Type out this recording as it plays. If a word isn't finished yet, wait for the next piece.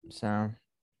So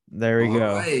there we All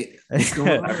go. right. What's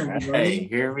going on, Hey, everybody?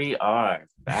 here we are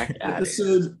back at it.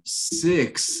 Episode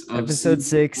 6 of Episode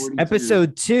season 6, 42.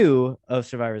 episode 2 of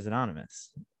Survivors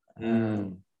Anonymous.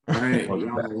 All right,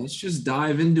 Welcome back. y'all, let's just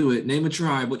dive into it. Name a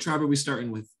tribe. What tribe are we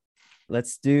starting with?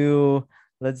 let's start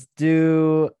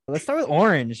with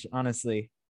Orange, honestly.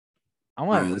 I All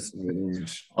want right, let's start with Orange.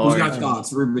 Who's Orange. got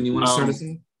thoughts? Ruben, you want to start Um, us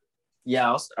off?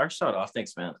 Yeah, I'll start off.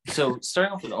 Thanks, man. So,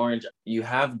 starting off with Orange, you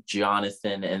have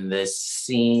Jonathan in this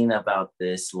scene about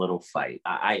this little fight.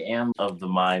 I am of the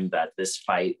mind that this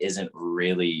fight isn't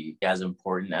really as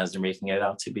important as they're making it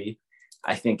out to be.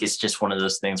 I think it's just one of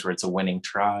those things where it's a winning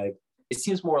tribe. It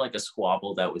seems more like a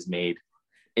squabble that was made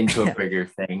into a bigger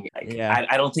thing. Yeah.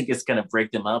 I don't think it's going to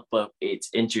break them up, but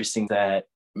it's interesting that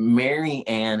Mary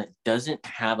Ann doesn't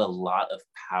have a lot of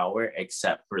power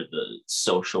except for the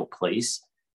social place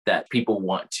that people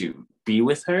want to be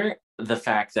with her. The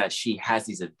fact that she has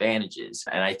these advantages.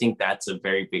 And I think that's a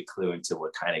very big clue into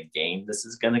what kind of game this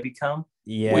is going to become.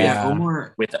 Yeah.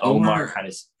 Omar. With Omar kind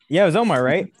of. Yeah, it was Omar,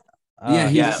 right?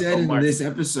 He said Omar. in this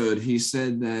episode, he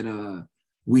said that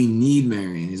we need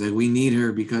Marion. He's like, we need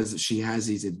her because she has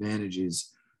these advantages.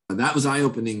 That was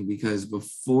eye-opening because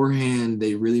beforehand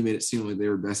they really made it seem like they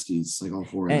were besties, like all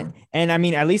four of them. And I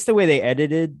mean, at least the way they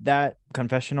edited that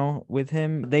confessional with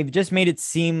him, they've just made it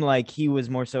seem like he was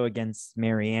more so against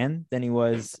Marianne than he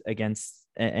was against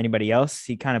anybody else.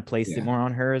 He kind of placed it more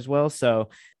on her as well. So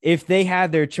if they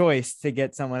had their choice to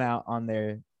get someone out on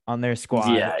their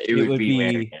squad, it would be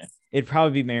Marianne. It'd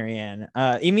probably be Marianne.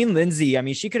 You mean Lindsay? I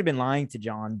mean, she could have been lying to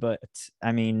John, but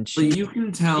I mean, but you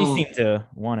can tell she seemed to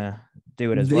want to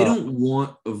do it as they well. don't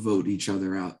want to vote each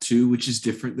other out too, which is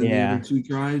different than the other two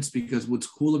tribes, because what's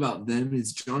cool about them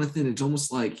is Jonathan, it's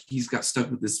almost like he's got stuck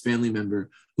with this family member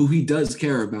who he does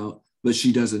care about, but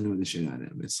she doesn't know the shit out of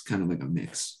him. It's kind of like a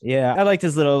mix. Yeah, I liked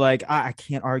his little like, I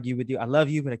can't argue with you. I love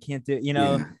you, but I can't do it. You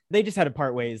know, They just had to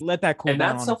part ways. Let that cool and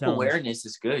down. That self-awareness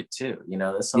is good too. You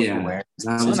know, the self-awareness.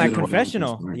 On that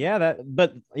confessional.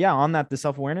 On that, the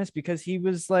self-awareness, because he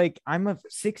was like, I'm a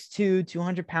 6'2",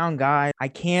 200-pound guy. I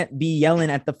can't be yelling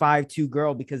at the 5'2"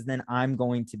 girl because then I'm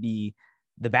going to be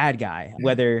the bad guy,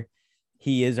 whether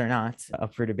he is or not,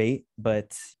 up for debate.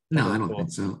 But no, I don't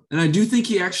think so. And I do think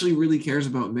he actually really cares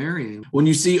about Marion. When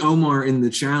you see Omar in the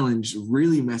challenge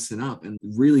really messing up and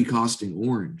really costing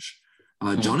Orange,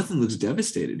 Jonathan looks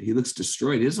devastated. He looks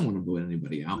destroyed. He doesn't want to vote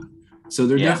anybody out. So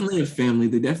they're definitely a family.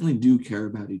 They definitely do care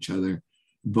about each other.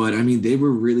 But I mean, they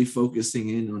were really focusing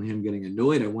in on him getting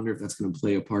annoyed. I wonder if that's going to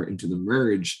play a part into the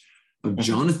merge of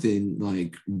Jonathan,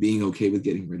 like being okay with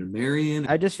getting rid of Marion.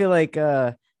 I just feel like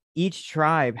each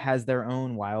tribe has their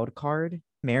own wild card.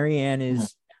 Marianne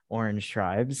is Orange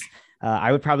tribes.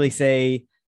 I would probably say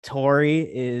Tori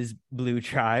is Blue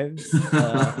tribes.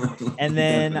 And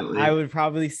then I would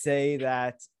probably say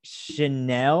that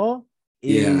Chanel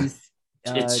is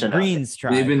Green's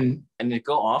tribe. And to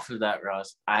go off of that,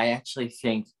 Ross, I actually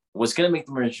think what's going to make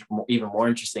the merge even more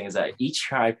interesting is that each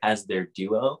tribe has their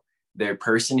duo, their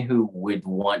person who would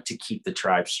want to keep the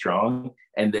tribe strong,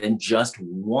 and then just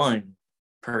one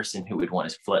person who would want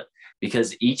to flip,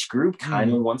 because each group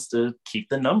kind of wants to keep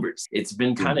the numbers. It's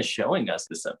been kind of showing us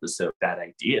this episode that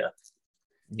idea.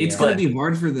 It's going to be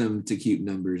hard for them to keep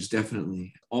numbers,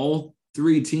 definitely. All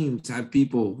three teams have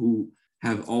people who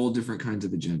have all different kinds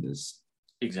of agendas.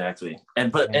 Exactly.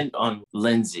 And on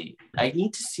Lindsay, I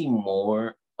need to see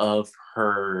more of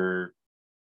her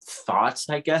thoughts,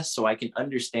 I guess, so I can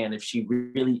understand if she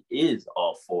really is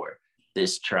all for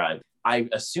this tribe. I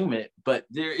assume it, but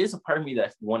there is a part of me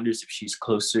that wonders if she's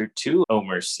closer to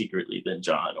Omar secretly than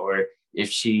John, or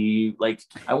if she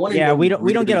I want to. Yeah, we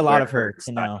don't get a lot of her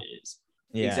to know.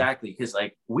 Yeah. Exactly, because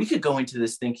we could go into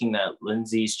this thinking that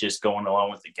Lindsay's just going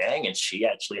along with the gang, and she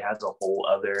actually has a whole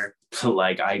other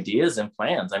ideas and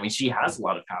plans. I mean, she has a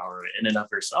lot of power in and of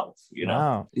herself. You know.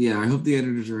 Wow. Yeah, I hope the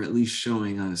editors are at least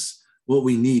showing us what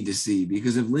we need to see,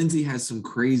 because if Lindsay has some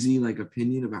crazy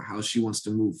opinion about how she wants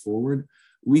to move forward,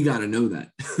 we got to know that.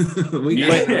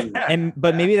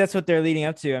 But maybe that's what they're leading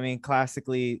up to. I mean,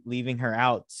 classically leaving her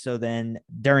out, so then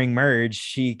during merge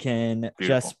she can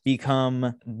just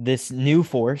become this new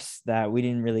force that we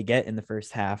didn't really get in the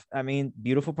first half. I mean,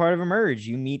 beautiful part of a merge,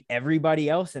 you meet everybody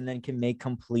else and then can make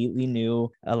completely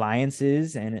new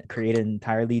alliances and create an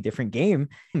entirely different game.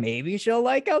 Maybe she'll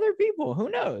like other people, who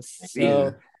knows?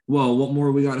 So well, what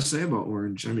more we got to say about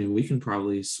Orange? I mean, we can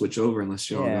probably switch over unless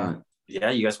y'all got. Yeah,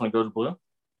 you guys want to go to Blue?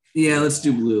 Yeah, let's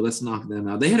do blue. Let's knock them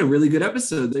out. They had a really good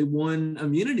episode. They won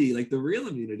immunity, like the real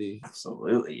immunity.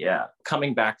 Absolutely, yeah.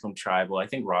 Coming back from tribal, I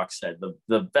think Rock said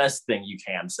the best thing you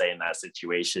can say in that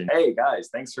situation. Hey guys,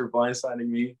 thanks for blindsiding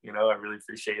me. I really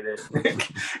appreciate it.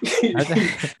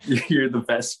 You're the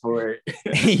best for it.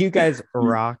 You guys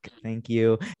rock. Thank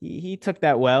you. He took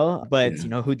that well, but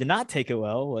who did not take it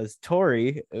well was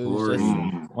Tori. It was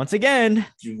just, once again.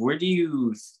 Where do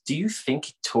you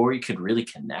think Tori could really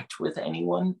connect with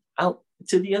anyone out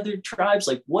to the other tribes?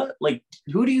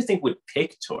 Who do you think would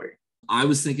pick Tori? I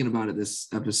was thinking about it this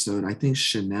episode. I think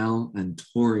Chanel and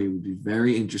Tori would be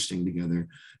very interesting together,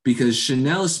 because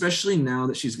Chanel, especially now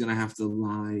that she's going to have to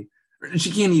lie, and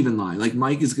she can't even lie. Like,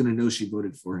 Mike is going to know she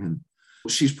voted for him.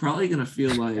 She's probably going to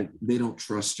feel like they don't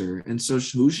trust her. And so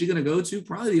who's she going to go to?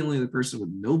 Probably the only other person with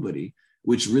nobody,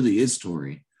 which really is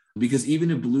Tori. Because even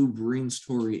if Blue brings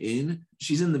Tori in,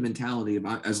 she's in the mentality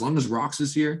about, as long as Rox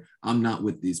is here, I'm not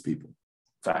with these people.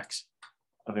 Facts.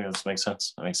 I think that makes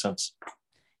sense. That makes sense.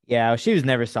 Yeah, she was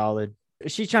never solid.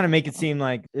 She's trying to make it seem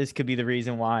like this could be the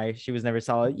reason why she was never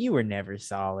solid. You were never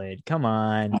solid. Come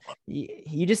on.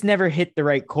 You just never hit the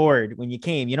right chord when you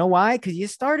came. You know why? Because you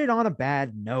started on a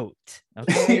bad note.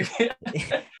 Okay.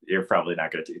 You're probably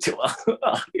not going to do too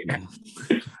well.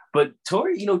 But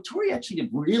Tori actually did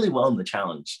really well in the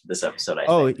challenge this episode. I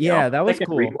think. That was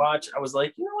cool. Rewatch, I was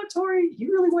like, you know what, Tori,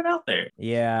 you really went out there.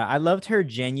 Yeah, I loved her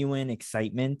genuine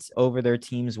excitement over their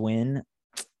team's win.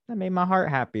 That made my heart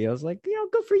happy. I was like,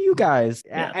 good for you guys.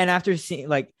 Yeah. And after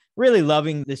seeing, really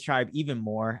loving this tribe even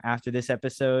more after this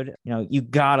episode, you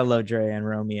gotta love Drea and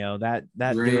Romeo. That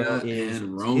duo is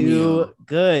too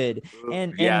good.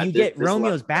 And you get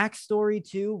Romeo's backstory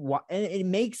too, and it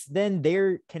makes then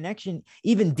their connection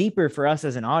even deeper for us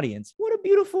as an audience. What a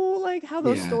beautiful, how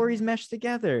those stories mesh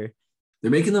together.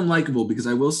 They're making them likable, because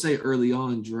I will say early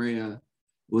on, Drea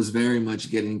was very much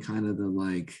getting kind of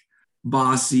the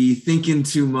bossy, thinking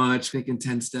too much, thinking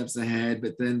 10 steps ahead.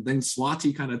 But then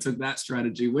Swati kind of took that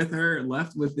strategy with her and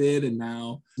left with it. And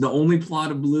now the only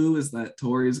plot of Blue is that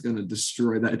Tori is going to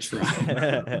destroy that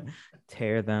tribe.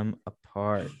 Tear them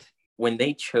apart. When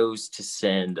they chose to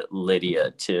send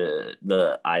Lydia to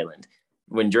the island,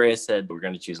 when Drea said we're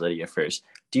going to choose Lydia first,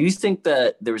 do you think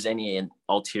that there was any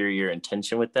ulterior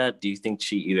intention with that? Do you think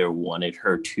she either wanted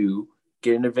her to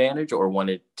get an advantage or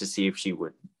wanted to see if she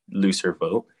would lose her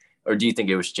vote? Or do you think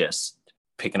it was just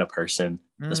picking a person?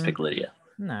 Let's pick Lydia.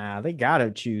 Nah, they got to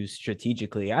choose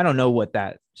strategically. I don't know what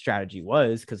that strategy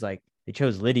was, because they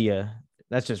chose Lydia.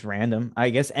 That's just random. I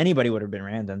guess anybody would have been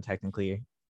random technically.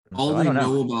 All they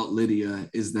know about Lydia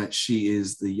is that she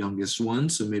is the youngest one.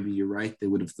 So maybe you're right. They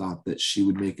would have thought that she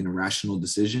would make an irrational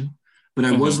decision. But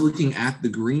I was looking at the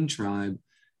Green Tribe,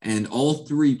 and all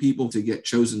three people to get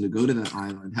chosen to go to that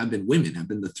island have been women, have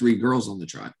been the three girls on the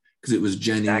tribe, because it was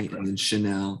Jenny and then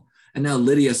Chanel. And now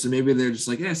Lydia, so maybe they're just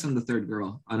like, yes, I'm the third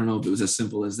girl. I don't know if it was as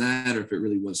simple as that, or if it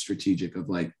really was strategic of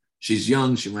she's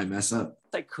young, she might mess up.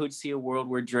 I could see a world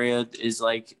where Drea is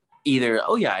either,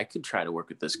 oh yeah, I could try to work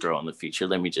with this girl in the future.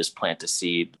 Let me just plant a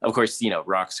seed. Of course,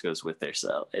 Rox goes with her,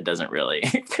 so it doesn't really.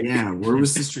 Yeah, where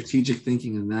was the strategic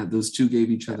thinking in that? Those two gave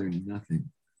each other nothing.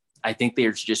 I think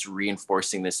they're just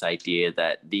reinforcing this idea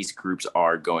that these groups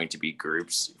are going to be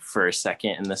groups for a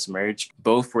second in this merge.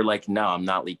 Both were like, no, I'm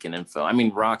not leaking info. I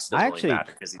mean, Rox doesn't really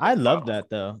matter. I love that,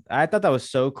 though. I thought that was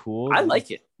so cool. I like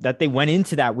it. That they went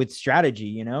into that with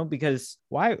strategy, because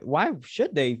why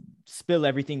should they spill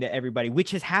everything to everybody, which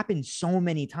has happened so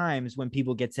many times when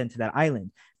people get sent to that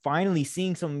island. Finally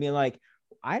seeing someone be like,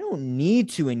 I don't need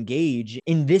to engage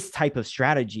in this type of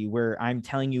strategy where I'm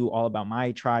telling you all about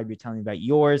my tribe, you're telling me about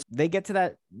yours. They get to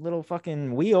that little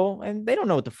fucking wheel and they don't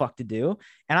know what the fuck to do.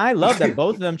 And I love that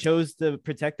both of them chose to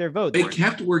protect their vote. It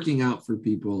kept working out for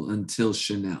people until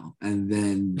Chanel. And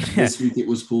then this week it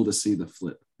was cool to see the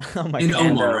flip. Oh my and God.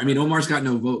 Omar. I mean, Omar's got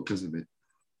no vote because of it.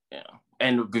 Yeah.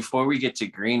 And before we get to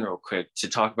Green real quick, to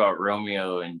talk about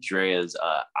Romeo and Drea's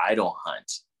idol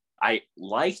hunt, I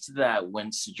liked that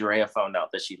when Drea found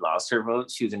out that she lost her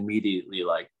vote, she was immediately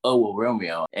like, oh, well,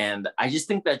 Romeo. And I just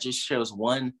think that just shows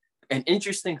an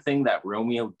interesting thing that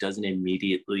Romeo doesn't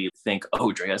immediately think,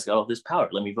 oh, Drea's got all this power.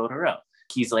 Let me vote her out.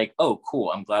 He's like, oh, cool.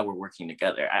 I'm glad we're working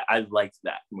together. I liked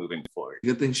that moving forward.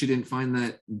 Good thing she didn't find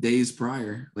that days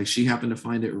prior. Like she happened to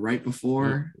find it right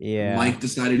before. Yeah. Mike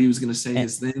decided he was going to say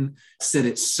his thing, said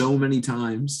it so many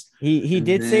times. He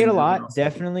did say it a lot.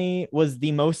 Definitely was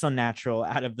the most unnatural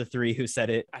out of the three who said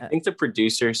it. I think the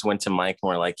producers went to Mike and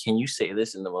were like, can you say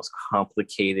this in the most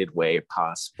complicated way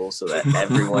possible so that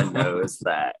everyone knows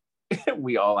that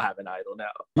we all have an idol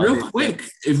now. Real quick,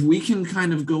 if we can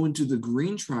kind of go into the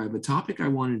green tribe, a topic I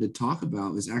wanted to talk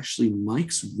about is actually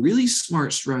Mike's really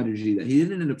smart strategy that he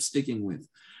didn't end up sticking with.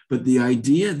 But the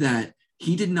idea that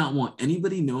he did not want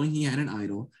anybody knowing he had an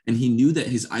idol, and he knew that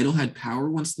his idol had power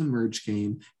once the merge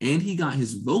came, and he got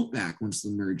his vote back once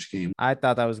the merge came. I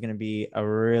thought that was going to be a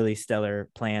really stellar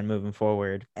plan moving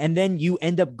forward. And then you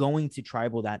end up going to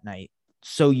tribal that night.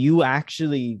 So you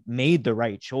actually made the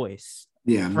right choice.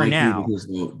 Yeah, for Mike now. His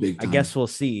vote, big time. I guess we'll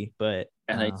see. But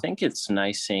I think it's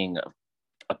nice seeing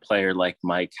a player like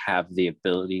Mike have the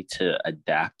ability to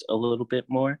adapt a little bit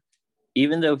more,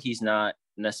 even though he's not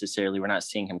necessarily, we're not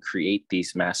seeing him create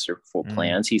these masterful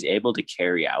plans. He's able to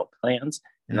carry out plans,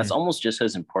 and that's almost just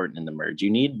as important in the merge. You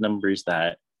need numbers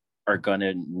that are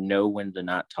gonna know when to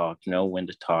not talk, know when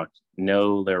to talk,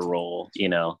 know their role, you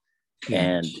know.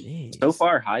 And so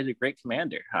far, High's a great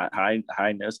commander. High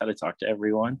knows how to talk to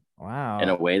everyone. Wow, in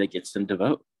a way that gets them to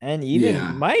vote. And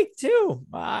even Mike too.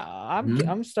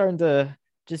 I'm starting to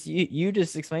just you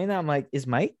just explain that. I'm like, is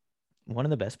Mike one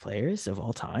of the best players of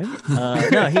all time?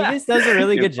 No, he just does a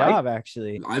really good job,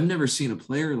 actually. I've never seen a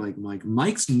player like Mike.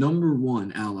 Mike's number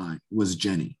one ally was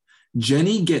Jenny.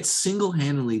 Jenny gets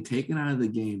single-handedly taken out of the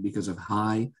game because of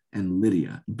High and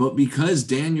Lydia. But because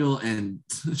Daniel and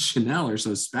Chanel are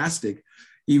so spastic,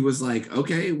 he was like,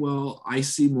 okay, well, I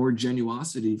see more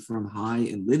genuosity from High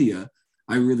and Lydia.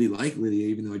 I really like Lydia,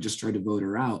 even though I just tried to vote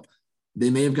her out. They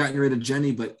may have gotten rid of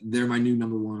Jenny, but they're my new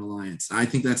number one alliance. I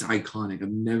think that's iconic.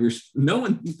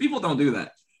 People don't do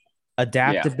that.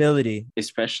 Adaptability. Yeah.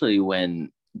 Especially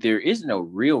when there is no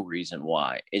real reason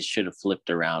why it should have flipped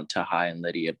around to High and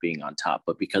Lydia being on top.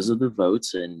 But because of the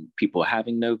votes and people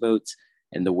having no votes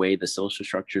and the way the social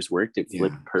structures worked, it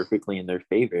flipped perfectly in their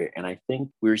favor. And I think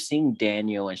we're seeing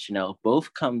Daniel and Chanel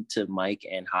both come to Mike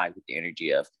and High with the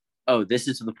energy of, oh, this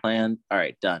is the plan. All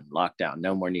right, done. Lockdown.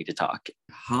 No more need to talk.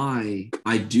 High,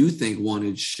 I do think,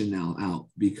 wanted Chanel out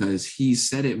because he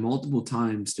said it multiple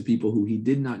times to people who he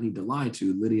did not need to lie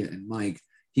to, Lydia and Mike.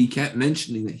 He kept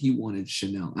mentioning that he wanted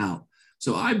Chanel out.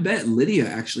 So I bet Lydia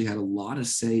actually had a lot of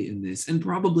say in this, and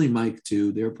probably Mike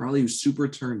too. They were probably super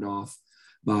turned off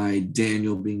by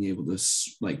Daniel being able to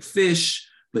like fish,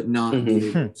 but not be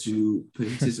able to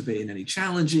participate in any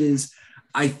challenges.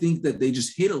 I think that they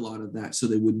just hid a lot of that so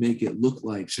they would make it look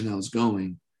like Chanel's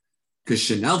going, because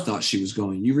Chanel thought she was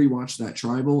going. You rewatch that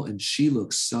tribal and she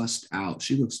looks sussed out.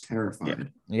 She looks terrified.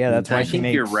 Yeah, that's why I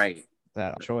think you're right.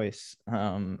 That choice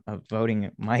of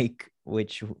voting Mike,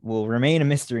 which will remain a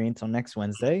mystery until next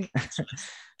Wednesday.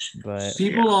 But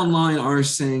people online are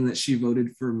saying that she voted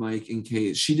for Mike in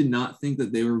case she did not think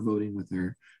that they were voting with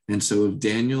her. And so if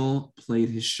Daniel played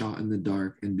his shot in the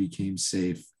dark and became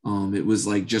safe, it was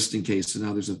like just in case. So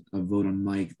now there's a vote on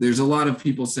Mike. There's a lot of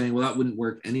people saying, well, that wouldn't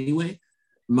work anyway.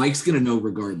 Mike's going to know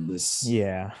regardless.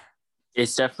 Yeah.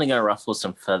 It's definitely going to ruffle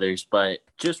some feathers. But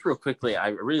just real quickly, I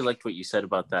really liked what you said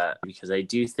about that, because I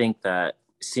do think that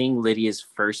seeing Lydia's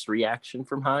first reaction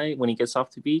from High when he gets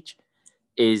off the beach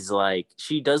is like,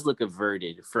 she does look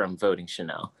averted from voting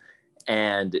Chanel.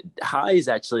 And High is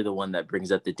actually the one that brings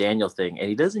up the Daniel thing. And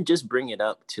he doesn't just bring it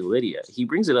up to Lydia. He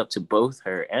brings it up to both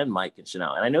her and Mike and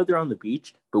Chanel. And I know they're on the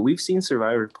beach, but we've seen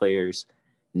Survivor players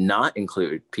not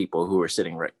include people who are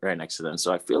sitting right next to them.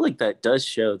 So I feel like that does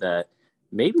show that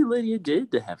maybe Lydia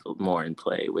did have more in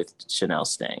play with Chanel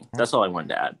staying. That's all I wanted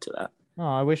to add to that. Oh,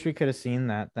 I wish we could have seen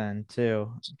that then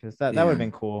too, because that would have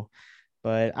been cool.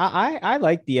 But I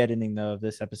like the editing though of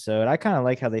this episode. I kind of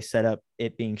like how they set up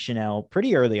it being Chanel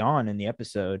pretty early on in the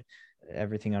episode.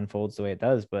 Everything unfolds the way it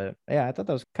does. But yeah, I thought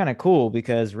that was kind of cool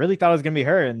because really thought it was gonna be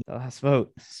her in the last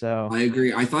vote. So I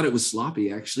agree. I thought it was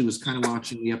sloppy. I actually was kind of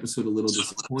watching the episode a little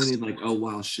disappointed, like, oh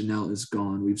wow, Chanel is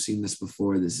gone. We've seen this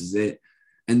before. This is it.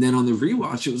 And then on the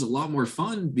rewatch, it was a lot more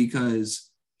fun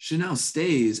because Chanel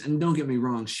stays. And don't get me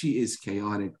wrong, she is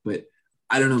chaotic, but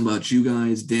I don't know about you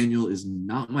guys. Daniel is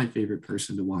not my favorite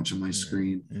person to watch on my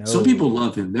screen. No. Some people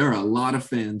love him. There are a lot of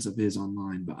fans of his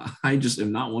online, but I just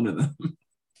am not one of them.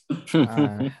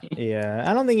 Yeah,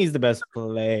 I don't think he's the best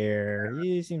player.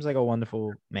 He seems like a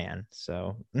wonderful man.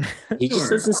 So he just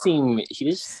doesn't seem. He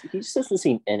just doesn't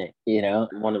seem in it. You know,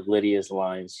 one of Lydia's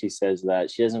lines, she says that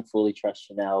she doesn't fully trust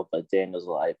Chanel, but Daniel's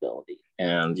a liability,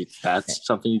 and that's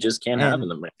something you just can't have in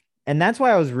the ring. And that's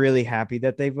why I was really happy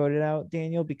that they voted out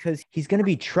Daniel, because he's going to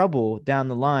be trouble down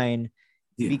the line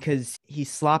because he's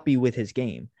sloppy with his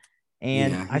game.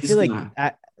 And I feel like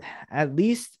at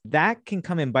least that can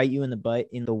come and bite you in the butt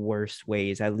in the worst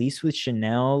ways. At least with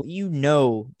Chanel, you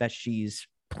know that she's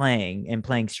playing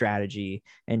strategy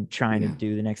and trying to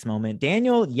do the next moment.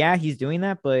 Daniel, he's doing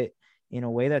that, but in a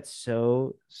way that's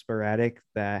so sporadic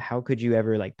that how could you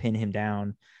ever like pin him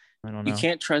down? I don't know. You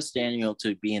can't trust Daniel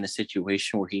to be in a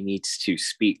situation where he needs to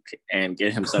speak and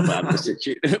get himself out of a sitch.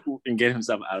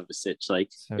 Like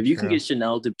So if you true. can get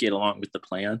Chanel to get along with the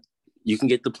plan, you can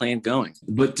get the plan going.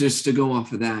 But just to go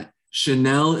off of that,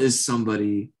 Chanel is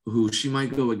somebody who she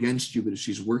might go against you, but if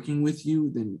she's working with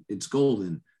you, then it's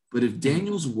golden. But if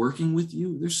Daniel's working with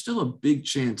you, there's still a big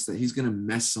chance that he's going to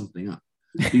mess something up.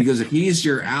 Because if he's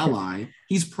your ally,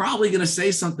 he's probably going to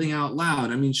say something out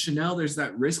loud. I mean, Chanel, there's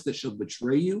that risk that she'll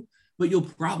betray you, but you'll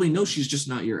probably know she's just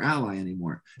not your ally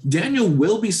anymore. Daniel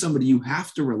will be somebody you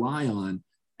have to rely on,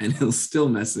 and he'll still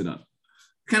mess it up.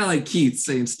 Kind of like Keith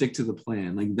saying, stick to the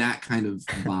plan, like that kind of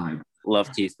vibe.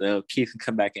 Love Keith, though. Keith can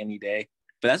come back any day.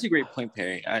 But that's a great point,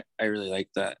 Perry. I really like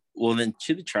that. Well, then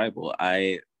to the tribal,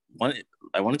 I'll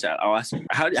ask you,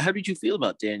 how did you feel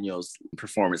about Daniel's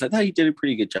performance? I thought he did a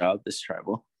pretty good job this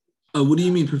tribal. What do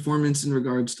you mean performance in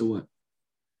regards to what?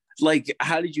 Like,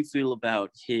 how did you feel about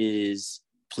his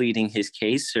pleading his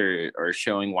case or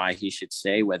showing why he should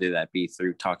stay, whether that be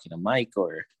through talking to Mike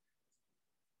or...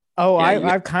 Oh, yeah,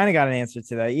 I've kind of got an answer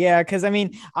to that. Yeah, because I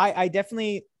mean, I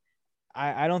definitely,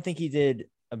 I don't think he did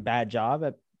a bad job.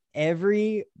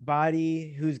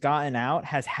 Everybody who's gotten out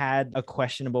has had a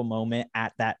questionable moment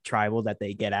at that tribal that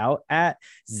they get out at.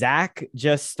 Zach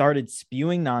just started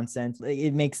spewing nonsense.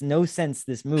 It makes no sense,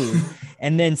 this move.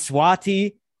 And then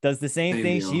Swati does the same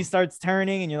thing. She starts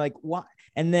turning and you're like, what?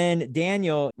 And then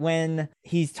Daniel, when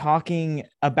he's talking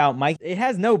about Mike, it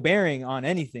has no bearing on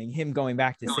anything, him going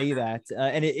back to say that.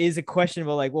 And it is a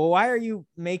questionable, like, well, why are you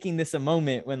making this a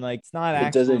moment when like it's not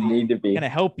actually doesn't need to be going to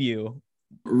help you?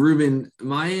 Ruben,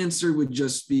 my answer would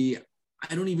just be,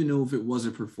 I don't even know if it was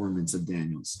a performance of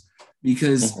Daniel's,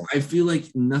 because I feel like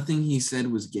nothing he said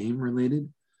was game related.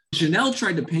 Chanel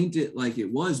tried to paint it like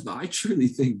it was, but I truly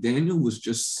think Daniel was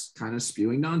just kind of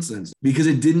spewing nonsense because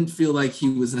it didn't feel like he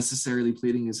was necessarily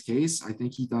pleading his case. I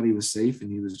think he thought he was safe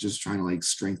and he was just trying to like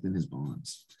strengthen his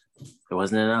bonds. It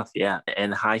wasn't enough. Yeah.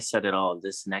 And Hai said it all.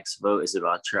 This next vote is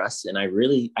about trust. And I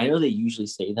know they usually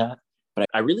say that, but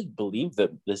I really believe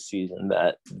that this season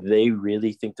that they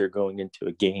really think they're going into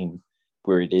a game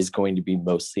where it is going to be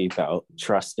mostly about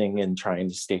trusting and trying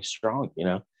to stay strong, you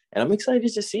know? And I'm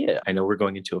excited to see it. I know we're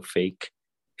going into a fake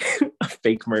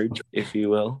merge, if you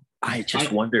will. I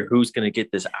just wonder who's going to get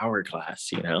this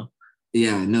hourglass, you know?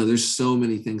 Yeah, no, there's so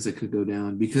many things that could go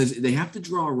down because they have to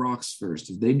draw rocks first.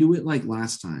 If they do it like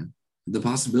last time, the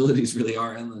possibilities really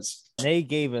are endless. They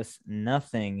gave us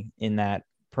nothing in that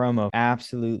promo.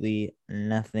 Absolutely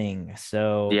nothing.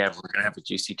 So yeah, we're going to have a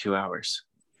juicy 2 hours.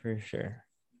 For sure.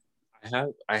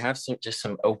 I have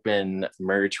some open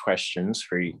merge questions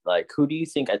for you. Like, who do you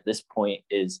think at this point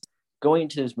is going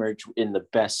into this merge in the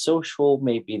best social,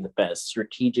 maybe the best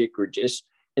strategic, or just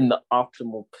in the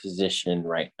optimal position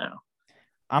right now?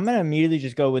 I'm going to immediately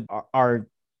just go with our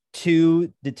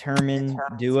two determined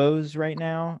duos right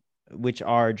now, which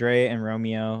are Dre and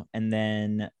Romeo, and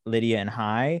then Lydia and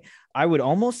Hai. I would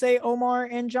almost say Omar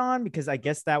and John because I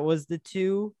guess that was the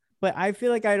two, but I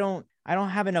feel like I don't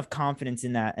have enough confidence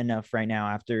in that enough right now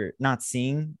after not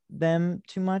seeing them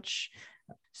too much.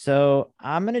 So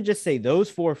I'm going to just say those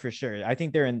four for sure. I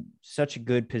think they're in such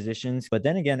good positions, but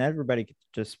then again, everybody could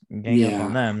just gang up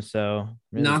on them. So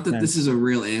really not that this is a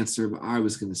real answer, but I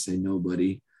was going to say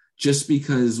nobody, just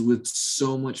because with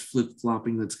so much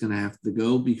flip-flopping that's going to have to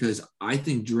go, because I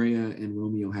think Drea and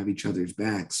Romeo have each other's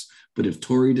backs. But if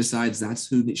Tori decides that's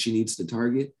who she needs to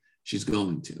target, she's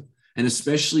going to. And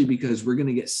especially because we're going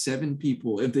to get 7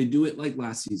 people. If they do it like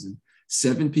last season,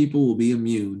 7 people will be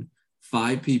immune.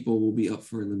 5 people will be up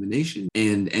for elimination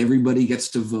and everybody gets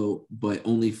to vote, but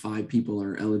only 5 people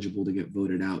are eligible to get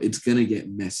voted out. It's going to get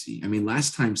messy. I mean,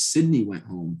 last time Sydney went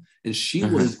home and she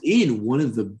was in one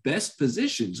of the best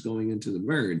positions going into the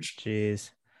merge.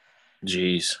 Jeez.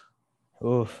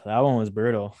 Oof, that one was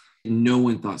brutal. No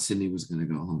one thought Sydney was going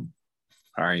to go home.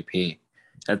 R.I.P.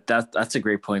 That's a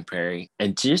great point, Perry.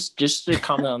 And just to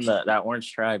comment on that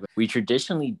orange tribe, we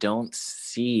traditionally don't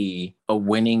see a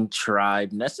winning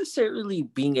tribe necessarily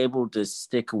being able to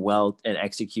stick well and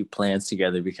execute plans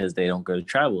together because they don't go to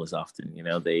tribal as often. You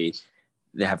know, they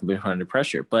haven't been put under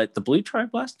pressure. But the blue tribe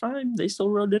last time, they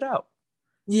still rode it out.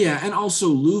 Yeah, and also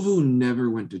Luvu never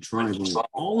went to tribal.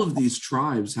 All of these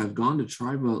tribes have gone to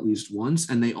tribal at least once,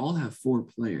 and they all have 4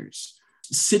 players.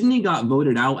 Sydney got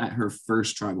voted out at her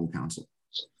first tribal council.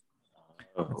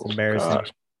 That's embarrassing.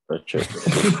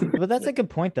 But that's a good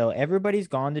point, though. Everybody's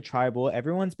gone to tribal.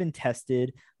 Everyone's been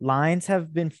tested. Lines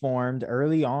have been formed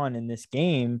early on in this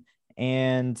game.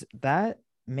 And that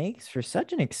makes for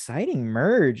such an exciting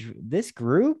merge. This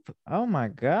group, oh my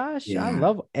gosh, I Yeah.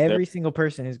 love every single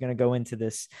person who's going to go into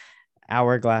this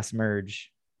hourglass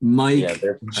merge. Mike,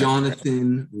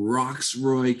 Jonathan,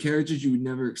 Roxroy, characters you would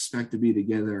never expect to be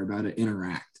together are about to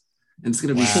interact. And it's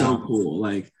going to be so cool.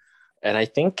 Like, and I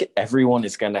think everyone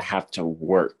is going to have to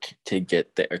work to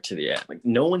get there to the end. Like,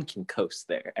 no one can coast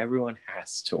there. Everyone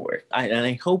has to work. And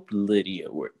I hope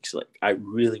Lydia works. Like, I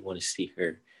really want to see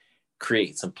her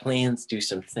create some plans, do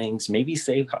some things, maybe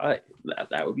save High.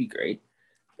 That would be great.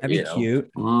 That'd be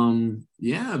cute.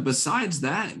 Yeah. Besides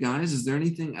that, guys, is there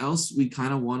anything else we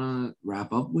kind of want to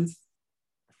wrap up with?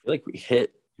 I feel like we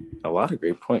hit a lot of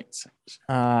great points.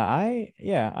 I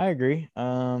agree.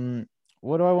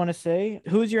 What do I want to say?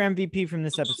 Who's your MVP from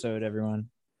this episode, everyone?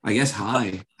 I guess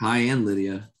High and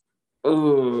Lydia.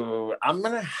 Oh, I'm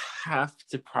gonna have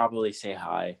to probably say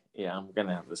High. Yeah, I'm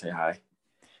gonna have to say High.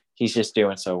 He's just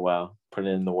doing so well,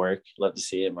 putting in the work. Love to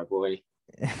see it, my boy.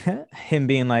 Him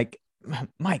being like,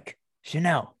 Mike,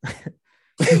 Chanel.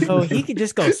 So he could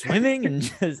just go swimming and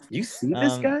just. You see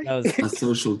this guy? That was a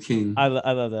social king. I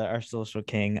love that, our social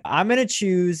king. I'm gonna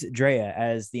choose Drea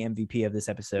as the MVP of this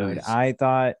episode. Nice. I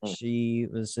thought she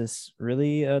was just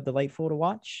really delightful to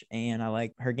watch, and I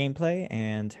like her gameplay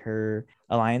and her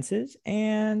alliances,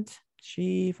 and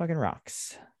she fucking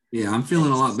rocks. Yeah, I'm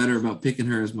feeling a lot better about picking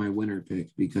her as my winner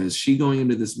pick, because she going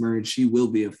into this merge, she will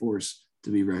be a force to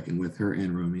be reckoned with, her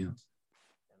and Romeo.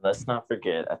 Let's not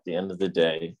forget, at the end of the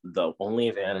day, the only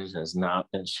advantage that has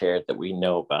not been shared that we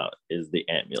know about is the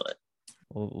amulet.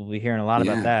 We'll be hearing a lot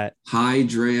about that. High,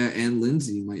 Drea, and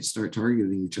Lindsay might start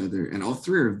targeting each other, and all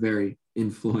three are very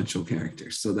influential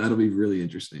characters, so that'll be really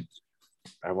interesting.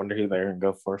 I wonder who they're going to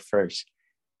go for first.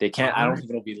 They can't. I don't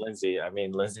think it'll be Lindsay. I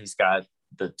mean, Lindsay's got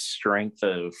the strength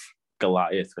of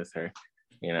Goliath with her.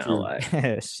 You know,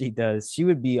 like, she does. She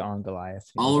would be on Goliath.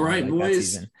 All right,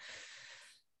 boys.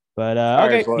 But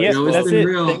okay, right, yeah, that's it.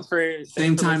 Real.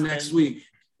 Same time next week.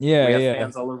 Yeah, we have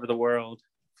fans all over the world.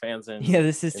 Fans in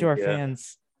this is to our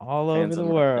fans all over the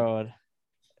world.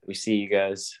 We see you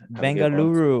guys.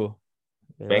 Bengaluru.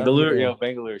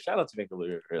 Bengaluru. Shout out to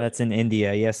Bengaluru. Really. That's in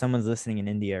India. Yeah, someone's listening in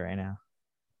India right now.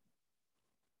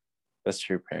 That's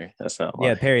true, Perry. That's not a lie.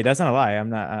 Yeah, Perry, that's not a lie. I'm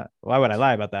not. Why would I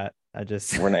lie about that?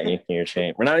 We're not yanking your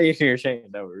chain. We're not yanking your chain.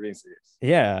 No, we're being serious.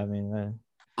 Yeah, I mean.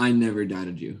 I never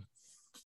doubted you.